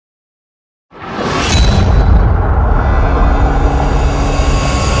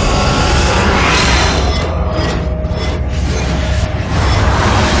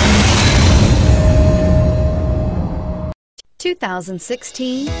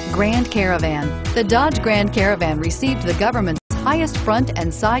2016 Grand Caravan. The Dodge Grand Caravan received the government's highest front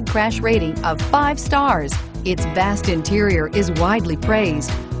and side crash rating of 5 stars. Its vast interior is widely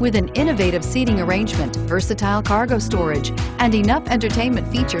praised, with an innovative seating arrangement, versatile cargo storage, and enough entertainment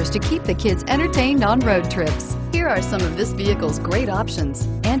features to keep the kids entertained on road trips. Here are some of this vehicle's great options: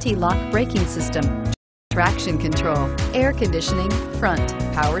 anti-lock braking system, traction control, air conditioning, front,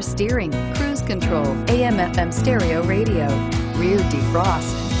 power steering, cruise control, AM/FM stereo radio, rear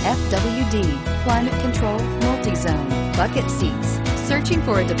defrost, FWD, climate control, multi-zone, bucket seats. Searching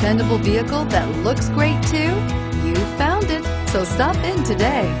for a dependable vehicle that looks great too? You found it, so stop in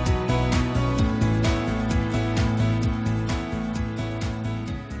today.